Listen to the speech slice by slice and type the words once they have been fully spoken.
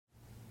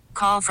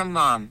call from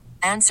mom.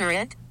 Answer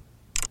it.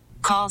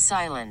 Call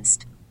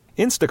silenced.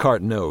 Instacart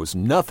knows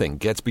nothing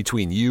gets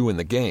between you and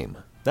the game.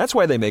 That's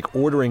why they make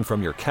ordering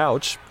from your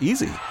couch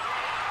easy.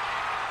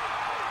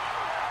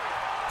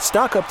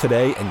 Stock up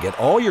today and get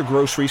all your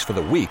groceries for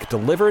the week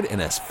delivered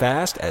in as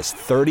fast as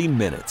 30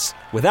 minutes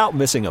without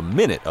missing a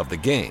minute of the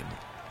game.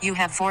 You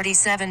have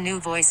 47 new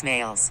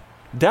voicemails.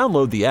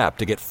 Download the app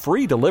to get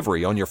free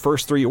delivery on your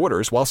first 3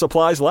 orders while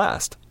supplies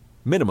last.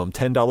 Minimum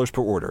 $10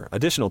 per order.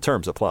 Additional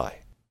terms apply.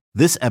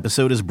 This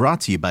episode is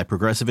brought to you by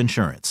Progressive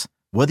Insurance.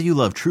 Whether you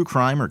love true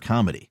crime or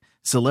comedy,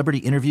 celebrity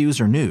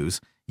interviews or news,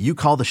 you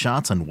call the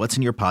shots on what's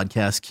in your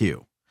podcast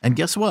queue. And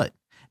guess what?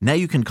 Now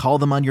you can call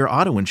them on your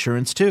auto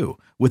insurance too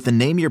with the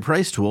Name Your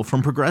Price tool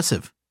from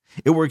Progressive.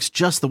 It works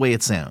just the way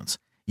it sounds.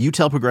 You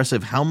tell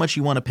Progressive how much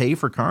you want to pay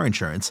for car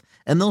insurance,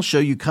 and they'll show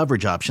you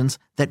coverage options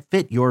that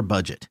fit your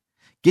budget.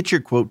 Get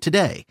your quote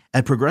today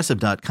at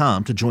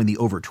Progressive.com to join the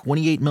over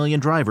 28 million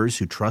drivers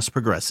who trust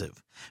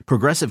Progressive.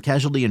 Progressive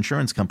Casualty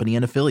Insurance Company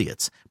and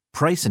Affiliates.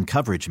 Price and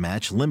coverage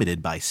match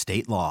limited by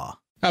state law.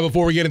 Now,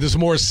 before we get into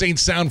some more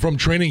Saints sound from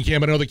training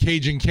camp, I know the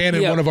Cajun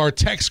Cannon, one of our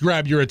texts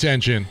grabbed your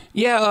attention.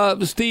 Yeah,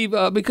 Steve,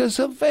 because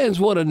some fans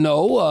want to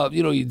know,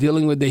 you're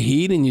dealing with the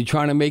heat and you're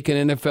trying to make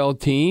an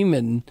NFL team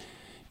and,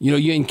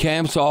 you're in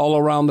camps all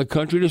around the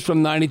country. Just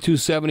from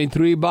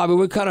 92-73. Bobby,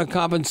 what kind of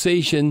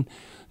compensation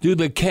do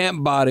the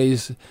camp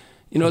bodies,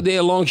 they're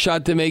a long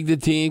shot to make the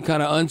team,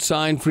 kind of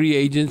unsigned free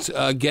agents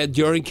get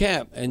during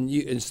camp?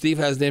 And Steve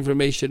has the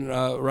information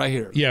right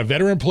here. Yeah,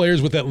 veteran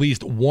players with at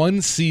least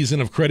 1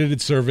 season of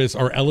credited service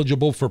are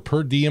eligible for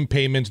per diem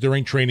payments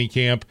during training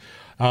camp.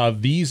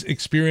 These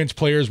experienced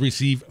players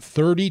receive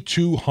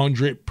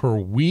 $3,200 per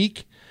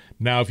week.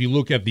 Now, if you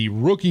look at the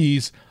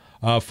rookies,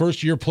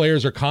 first-year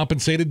players are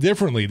compensated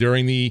differently.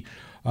 During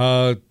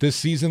this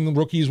season, the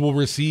rookies will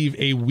receive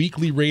a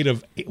weekly rate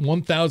of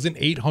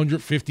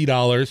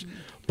 $1,850,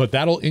 but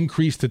that'll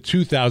increase to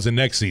 $2,000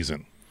 next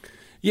season.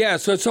 Yeah,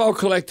 so it's all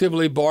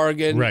collectively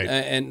bargained, right?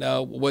 And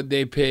what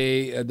they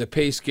pay, the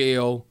pay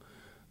scale.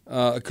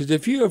 Because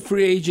if you're a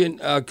free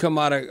agent, come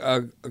out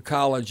of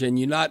college, and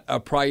you're not a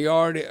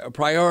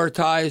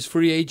prioritized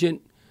free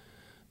agent,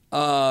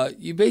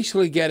 you're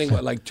basically getting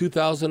like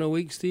 $2,000 a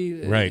week,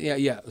 Steve? Right.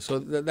 Yeah. So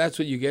that's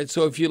what you get.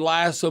 So if you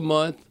last a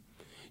month,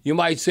 you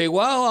might say,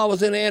 well, I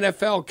was in an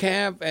NFL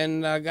camp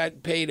and I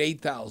got paid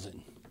 $8,000.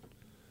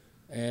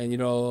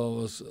 And, I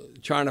was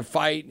trying to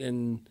fight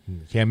and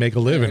can't make a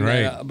living,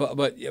 right?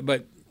 But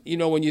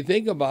when you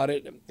think about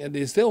it, and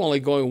they're still only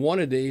going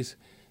 1-a-days,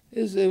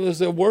 it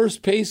was a worse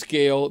pay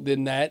scale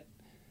than that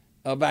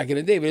back in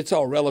the day. But it's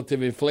all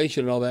relative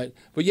inflation and all that.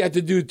 But you have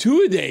to do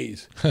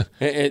 2-a-days.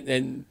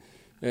 and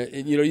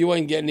you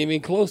weren't getting even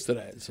close to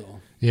that.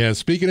 So yeah,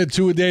 speaking of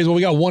 2-a-days, well,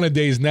 we got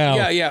 1-a-days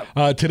now.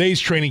 Yeah. Today's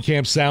training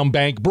camp sound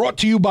bank brought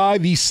to you by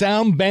the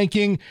Sound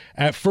Banking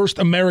at First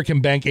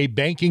American Bank, a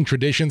banking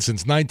tradition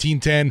since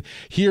 1910.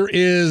 Here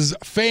is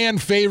fan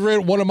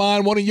favorite, one of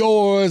mine, one of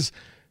yours,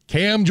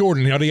 Cam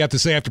Jordan. How do you have to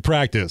say after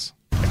practice?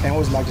 I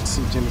always like to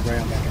see Jimmy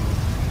Graham back in.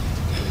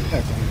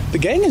 The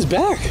gang is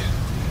back.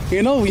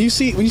 When you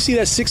see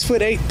that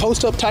 6'8"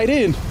 post up tight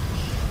end,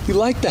 you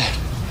like that.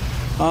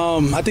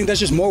 I think that's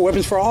just more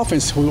weapons for our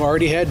offense. We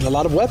already had a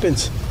lot of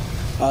weapons.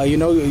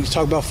 You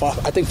talk about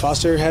I think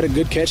Foster had a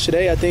good catch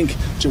today. I think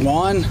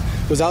Juwan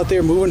was out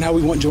there moving how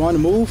we want Juwan to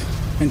move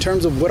in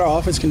terms of what our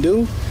offense can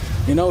do.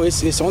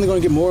 It's only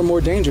going to get more and more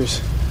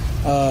dangerous.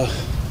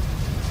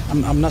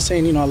 I'm not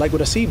saying, I like what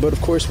I see, but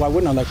of course, why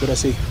wouldn't I like what I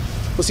see?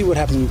 We'll see what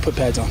happens when we put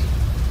pads on.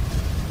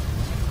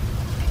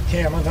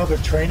 Cam, another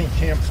training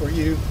camp for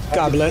you.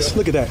 God bless.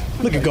 Look at that.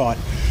 Look at God.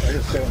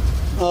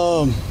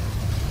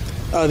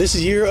 This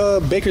is year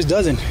Baker's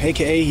dozen,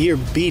 a.k.a. year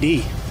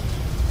BD.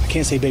 I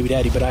can't say baby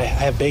daddy, but I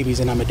have babies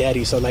and I'm a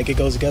daddy, so it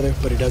goes together,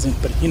 but it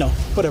doesn't. But,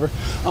 whatever.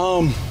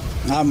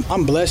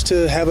 I'm blessed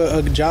to have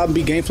a job and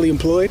be gainfully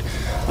employed.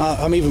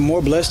 I'm even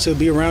more blessed to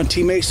be around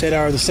teammates that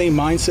are the same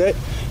mindset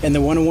and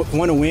that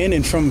want to win.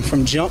 And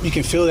from jump, you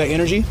can feel that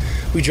energy.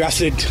 We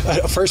drafted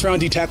a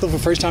first-round D tackle for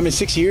the first time in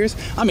 6 years.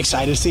 I'm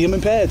excited to see him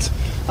in pads.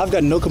 I've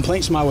got no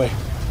complaints my way.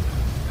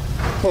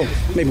 Oh,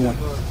 maybe one.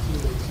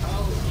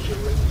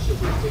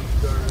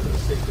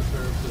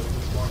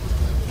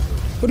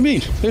 What do you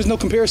mean? There's no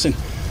comparison.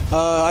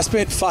 I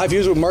spent 5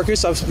 years with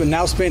Marcus. I've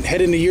now spent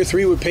heading to year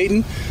 3 with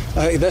Payton.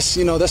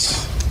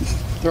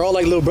 They're all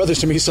like little brothers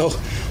to me. So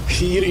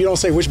you don't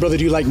say which brother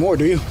do you like more,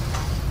 do you?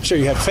 I'm sure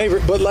you have a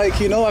favorite, but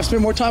I've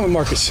spent more time with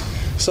Marcus.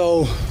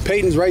 So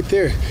Payton's right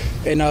there,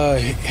 and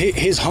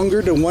his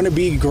hunger to want to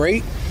be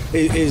great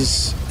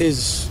is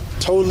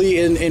totally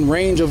in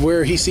range of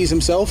where he sees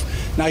himself.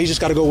 Now he's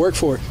just got to go work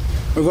for it.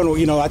 We're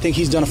going to, I think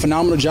he's done a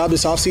phenomenal job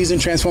this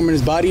offseason transforming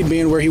his body,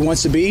 being where he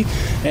wants to be.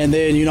 And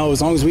then,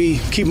 as long as we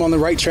keep him on the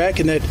right track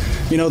and that,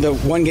 the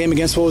one game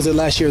against, what was it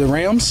last year, the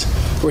Rams,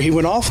 where he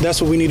went off,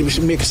 that's what we need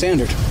to make a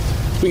standard.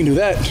 If we can do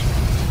that,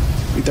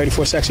 be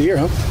 34 sacks a year,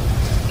 huh?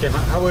 Kim,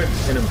 how would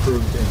an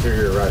improved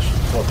interior rush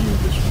help you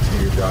just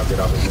do your job, get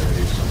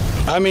opportunities?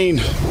 I mean,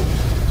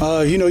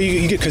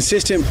 you get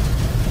consistent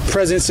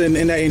presence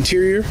in that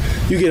interior.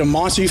 You get a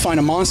monster, you find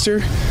a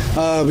monster.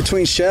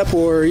 between Shep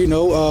or,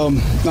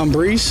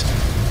 Brees.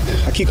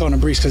 I keep calling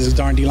him Brees because his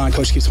darn D-line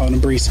coach keeps calling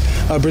him Brees.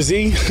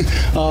 Bresee.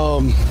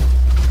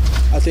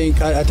 I think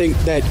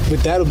that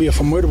with that will be a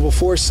formidable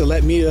force to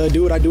let me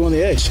do what I do on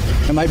the edge.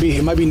 It might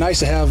be nice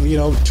to have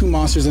two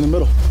monsters in the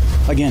middle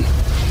again.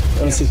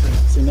 Let's see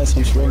that's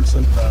some strengths.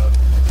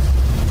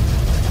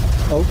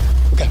 Oh,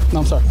 okay. No,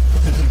 I'm sorry.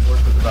 You've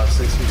worked with about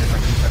 60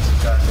 different defensive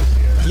tackles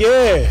here.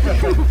 Yeah,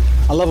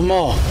 I love them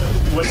all.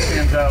 What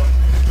stands out?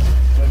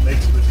 What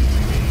makes it unique?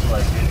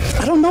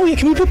 I don't know yet.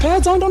 Can we put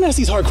pads on? Don't ask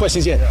these hard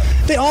questions yet. Yeah.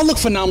 They all look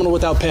phenomenal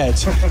without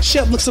pads.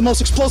 Shep looks the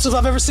most explosive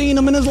I've ever seen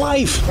him in his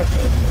life. I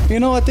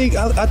think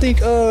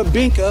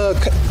Bink,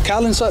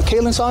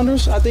 Khalen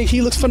Saunders. I think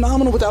he looks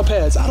phenomenal without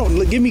pads.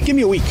 Give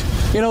me a week.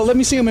 Let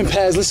me see him in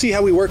pads. Let's see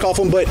how we work off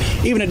him. But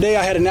even today,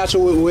 I had a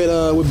natural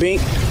with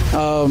Bink.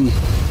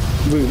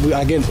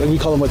 We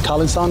call him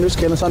Khalen Saunders.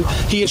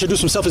 He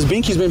introduced himself as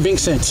Bink. He's been Bink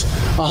since.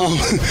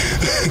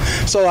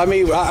 So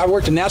I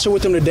worked a natural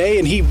with him today,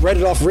 and he read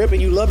it off rip.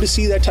 And you love to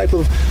see that type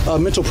of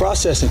mental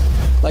processing.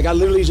 Like I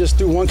literally just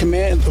threw one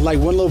command, like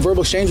one little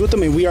verbal exchange with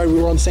him, and we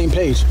were on the same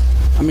page.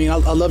 I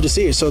love to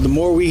see it. So the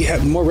more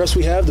reps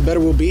we have, the better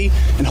we'll be,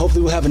 and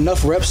hopefully we'll have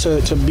enough reps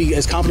to be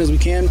as confident as we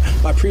can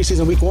by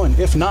preseason week 1.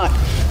 If not,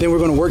 then we're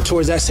going to work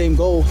towards that same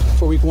goal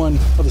for week 1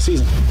 of the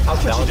season. How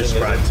challenging is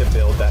it to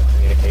build that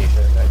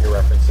communication that you're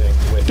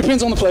referencing?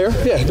 Depends on the player.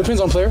 Yeah,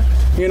 depends on the player.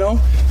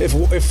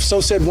 If so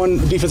said one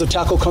defensive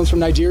tackle comes from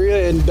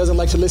Nigeria and doesn't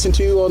like to listen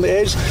to you on the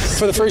edge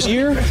for the first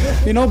year,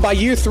 by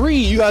year 3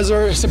 you guys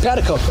are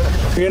simpatico.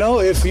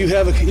 If you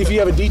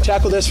have a D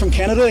tackle that's from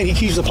Canada and he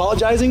keeps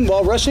apologizing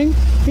while rushing,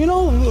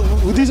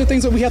 these are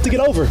things that we have to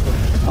get over.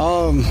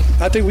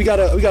 I think we got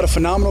a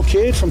phenomenal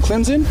kid from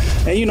Clemson,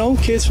 and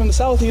kids from the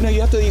South. You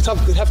have to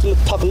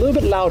talk a little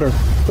bit louder,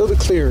 a little bit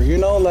clearer. Yeah.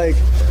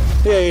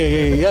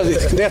 They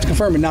have to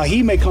confirm it. Now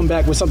he may come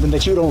back with something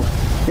that you don't.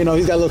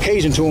 He's got a little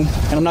Cajun to him,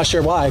 and I'm not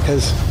sure why.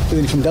 Because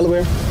isn't he from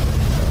Delaware?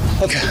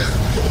 Okay.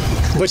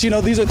 But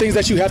these are things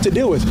that you have to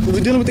deal with. If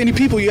you're dealing with any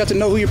people, you have to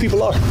know who your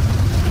people are.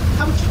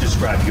 How would you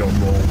describe your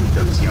role with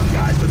those young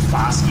guys, with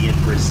Foskey and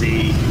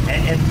Bresee,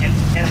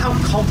 and how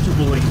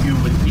comfortable are you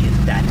with being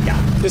that guy?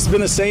 It's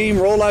been the same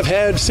role I've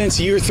had since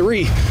year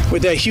 3,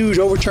 with that huge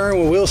overturn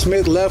when Will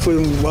Smith left,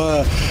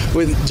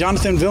 with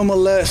Jonathan Vilma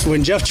left,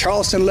 when Jeff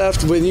Charleston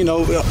left, when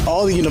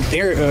all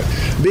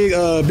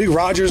Big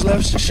Rogers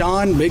left,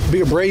 Sean, Big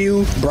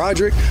Abreu,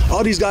 Broderick,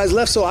 all these guys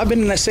left. So I've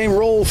been in that same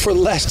role for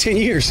the last 10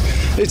 years.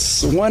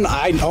 It's one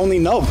I only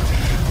know.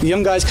 The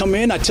young guys come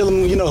in, I tell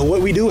them,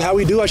 what we do, how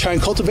we do. I try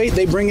and cultivate.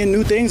 They bring in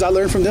new things. I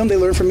learn from them. They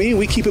learn from me.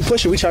 We keep it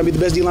pushing. We try to be the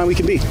best D-line we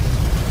can be.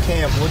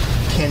 Cam, what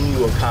can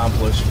you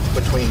accomplish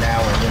between now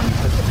and when you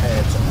put the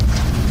pads on?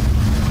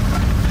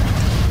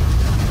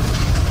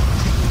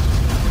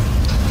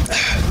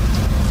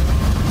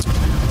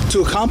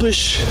 To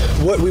accomplish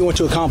what we want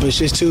to accomplish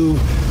is to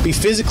be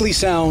physically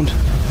sound,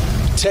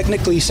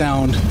 technically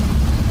sound,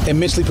 and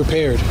mentally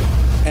prepared.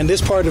 And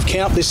this part of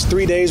camp, this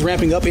 3 days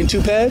ramping up in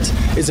 2 pads,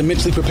 is a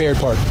mentally prepared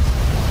part.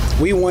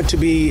 We want to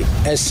be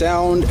as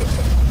sound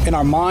in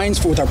our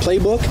minds with our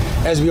playbook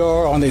as we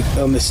are on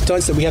the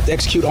stunts that we have to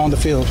execute on the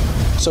field.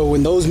 So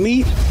when those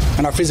meet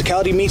and our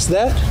physicality meets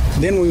that,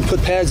 then when we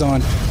put pads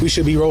on, we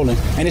should be rolling.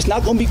 And it's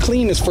not going to be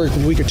clean this first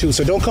week or 2.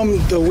 So don't come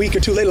a week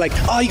or 2 later like,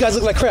 oh, you guys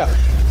look like crap.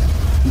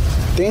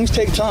 Things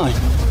take time.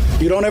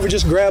 You don't ever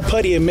just grab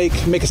putty and make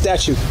a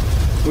statue.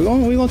 We're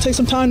going to take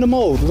some time to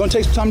mold. We're going to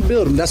take some time to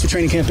build them. That's what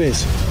training camp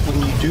is. When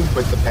you do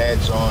put the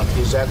pads on,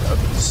 is that a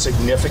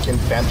significant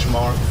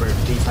benchmark for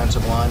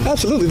defensive line?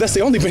 Absolutely. That's the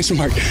only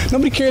benchmark.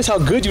 Nobody cares how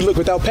good you look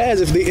without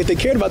pads. If they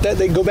cared about that,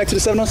 they'd go back to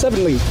the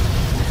 7-on-7 league.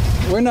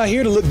 We're not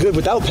here to look good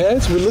without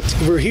pads.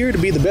 We're here to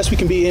be the best we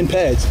can be in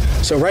pads.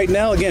 So right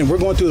now, again, we're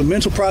going through the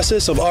mental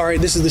process of, all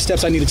right, this is the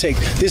steps I need to take.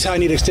 This is how I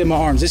need to extend my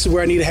arms. This is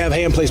where I need to have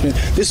hand placement.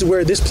 This is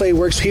where this play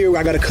works here.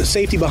 I got a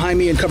safety behind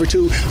me in cover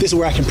 2. This is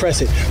where I can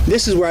press it.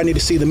 This is where I need to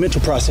see the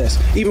mental process,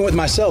 even with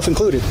myself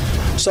included.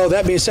 So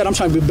that being said, I'm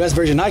trying to be the best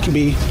version I can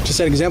be to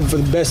set an example for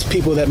the best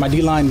people that my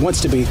D-line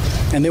wants to be,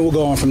 and then we'll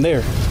go on from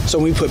there. So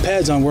when we put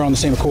pads on, we're on the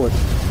same accord.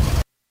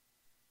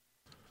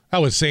 That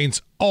was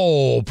Saints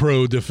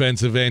all-pro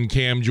defensive end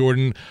Cam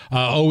Jordan.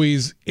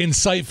 Always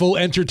insightful,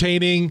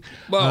 entertaining.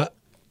 Well,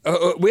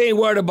 we ain't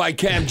worried about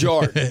Cam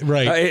Jordan.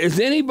 Right. Is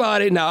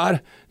anybody, now,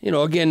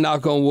 again,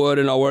 knock on wood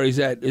and all where he's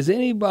at, has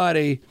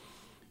anybody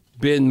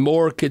been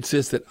more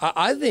consistent?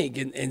 I think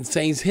in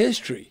Saints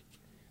history.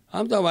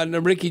 I'm talking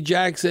about Ricky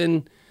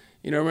Jackson.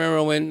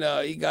 Remember when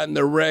he got in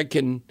the wreck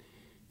and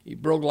he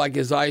broke like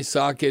his eye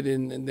socket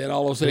and then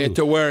all of a sudden he had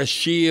to wear a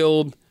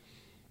shield.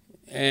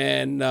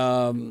 And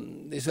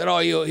they said, oh,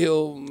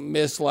 he'll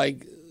miss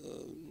like,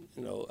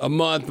 a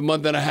month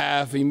and a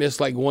half. He missed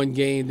like 1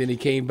 game, then he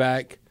came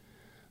back.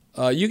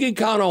 You can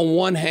count on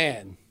one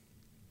hand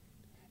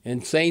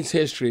in Saints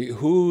history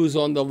who's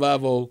on the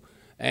level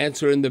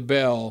answering the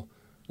bell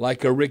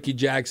like a Ricky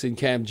Jackson,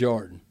 Cam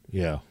Jordan.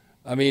 Yeah.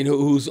 I mean,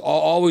 who's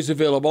always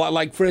available.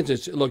 Like, for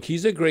instance, look,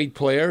 he's a great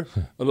player.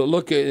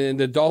 Look, and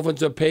the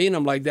Dolphins are paying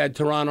him like that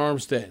Teron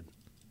Armstead.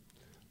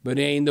 but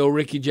he ain't no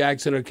Ricky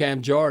Jackson or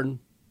Cam Jordan.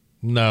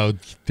 No,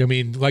 I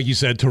mean, like you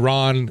said,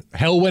 Teron,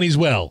 hell when he's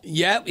well.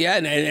 Yeah,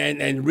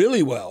 and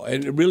really well,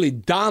 and really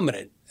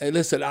dominant. And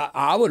listen,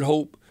 I would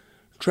hope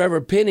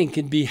Trevor Penning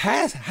can be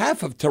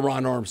half of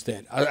Teron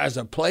Armstead as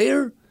a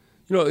player.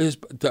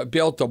 To be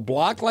able to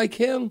block like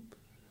him.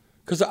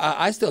 Because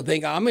I still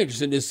think I'm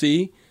interested to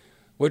see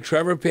what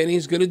Trevor Penning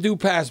is going to do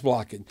pass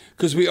blocking.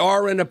 Because we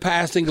are in a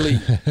passing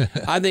league.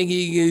 I think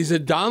he's a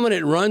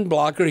dominant run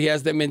blocker. He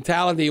has that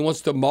mentality. He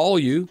wants to maul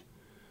you.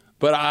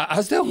 But I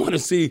still want to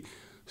see,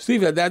 Steve,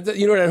 that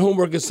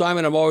homework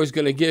assignment I'm always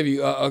going to give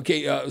you.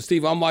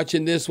 Steve, I'm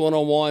watching this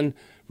one-on-one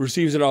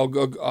receivers, and I'll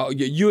go,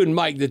 you and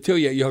Mike, to tell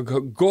you,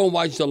 go and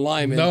watch the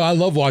linemen. No, I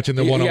love watching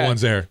the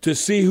one-on-ones there. To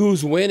see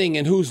who's winning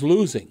and who's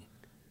losing.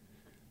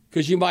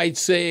 Because you might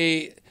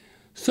say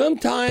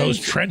sometimes those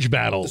trench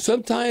battles.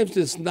 Sometimes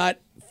it's not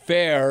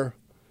fair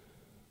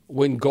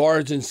when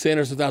guards and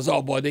centers sometimes,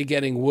 oh boy, they're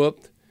getting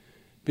whooped.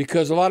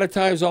 Because a lot of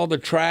times all the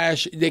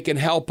trash, they can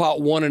help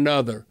out one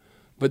another.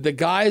 But the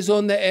guys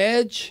on the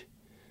edge,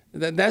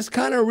 that's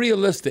kind of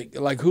realistic.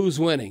 Like who's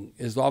winning?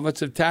 Is the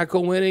offensive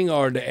tackle winning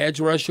or the edge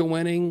rusher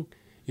winning?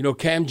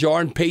 Cam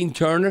Jordan, Payton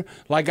Turner.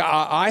 Like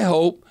I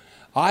hope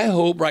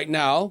right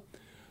now,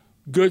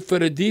 good for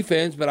the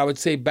defense, but I would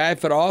say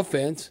bad for the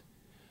offense,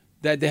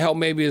 that to help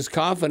maybe his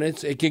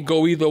confidence. It can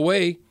go either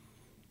way.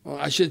 Well,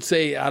 I should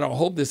say I don't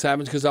hope this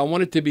happens because I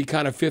want it to be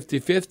kind of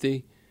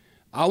 50-50.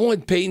 I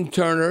want Payton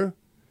Turner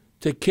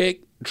to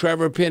kick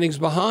Trevor Penning's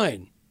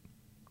behind.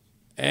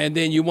 And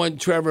then you want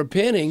Trevor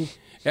Penning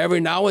every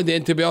now and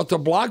then to be able to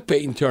block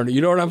Payton Turner. You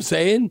know what I'm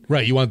saying?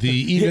 Right. You want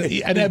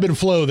an ebb and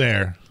flow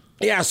there.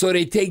 Yeah, so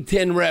they take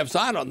 10 reps.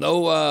 I don't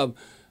know.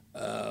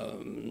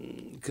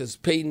 Because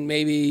Payton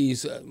maybe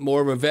he's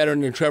more of a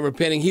veteran than Trevor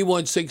Penning. He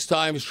won 6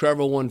 times,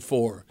 Trevor won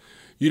 4.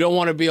 You don't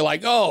want to be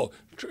like,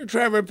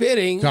 Trevor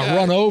Penning got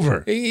run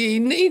over. He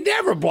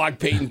never blocked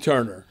Payton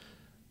Turner.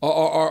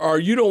 or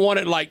you don't want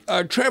it like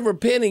Trevor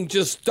Penning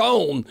just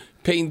stoned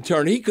Payton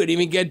Turner. He couldn't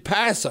even get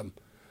past him.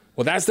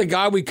 Well, that's the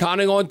guy we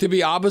counting on to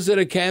be opposite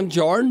of Cam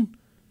Jordan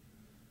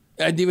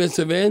at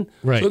defensive end.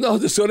 Right.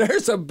 So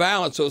there's a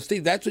balance. So,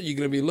 Steve, that's what you're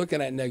going to be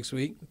looking at next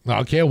week.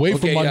 I can't wait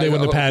for Monday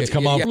when the pads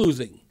come up.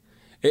 Losing.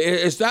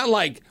 It's not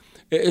like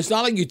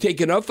you're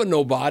taking up for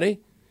nobody.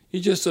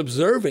 You're just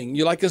observing.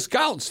 You're like a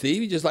scout,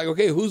 Steve. You're just like,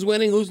 okay, who's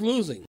winning, who's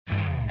losing?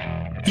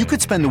 You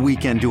could spend the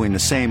weekend doing the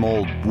same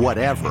old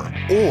whatever,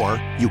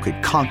 or you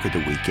could conquer the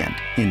weekend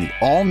in the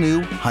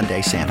all-new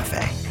Hyundai Santa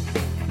Fe.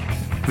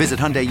 Visit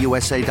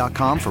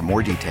HyundaiUSA.com for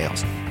more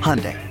details.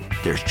 Hyundai,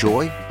 there's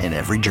joy in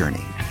every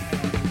journey.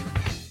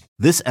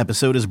 This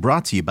episode is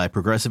brought to you by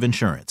Progressive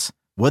Insurance.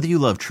 Whether you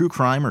love true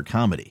crime or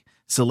comedy,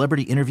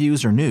 celebrity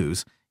interviews or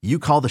news, you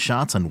call the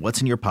shots on what's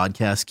in your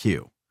podcast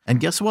queue. And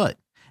guess what?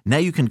 Now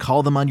you can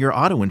call them on your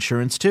auto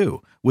insurance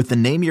too with the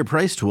Name Your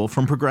Price tool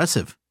from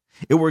Progressive.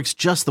 It works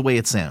just the way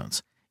it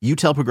sounds. You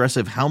tell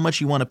Progressive how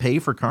much you want to pay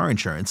for car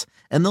insurance,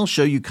 and they'll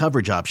show you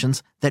coverage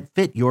options that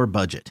fit your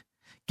budget.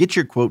 Get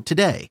your quote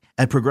today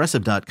at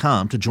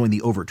Progressive.com to join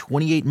the over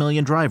 28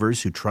 million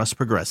drivers who trust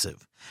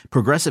Progressive.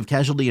 Progressive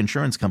Casualty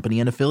Insurance Company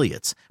and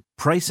Affiliates.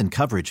 Price and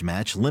coverage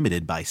match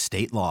limited by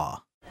state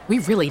law. We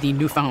really need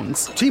new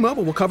phones.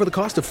 T-Mobile will cover the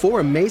cost of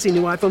 4 amazing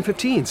new iPhone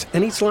 15s,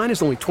 and each line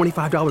is only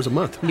 $25 a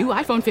month. New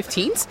iPhone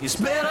 15s? It's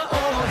better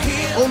over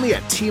here. Only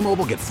at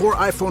T-Mobile, get 4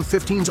 iPhone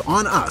 15s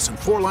on us and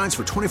 4 lines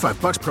for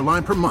 $25 per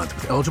line per month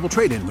with eligible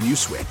trade-in when you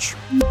switch.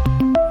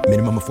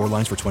 Minimum of 4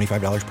 lines for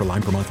 $25 per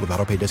line per month with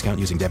autopay discount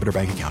using debit or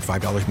bank account.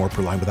 $5 more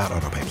per line without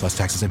autopay, plus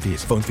taxes and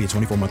fees. Phone fee at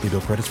 24 monthly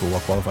bill credits for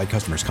well-qualified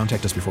customers.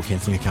 Contact us before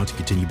canceling account to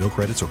continue bill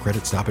credits or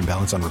credit stop and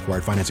balance on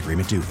required finance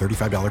agreement due.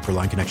 $35 per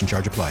line connection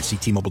charge applies. See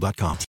T-Mobile.com.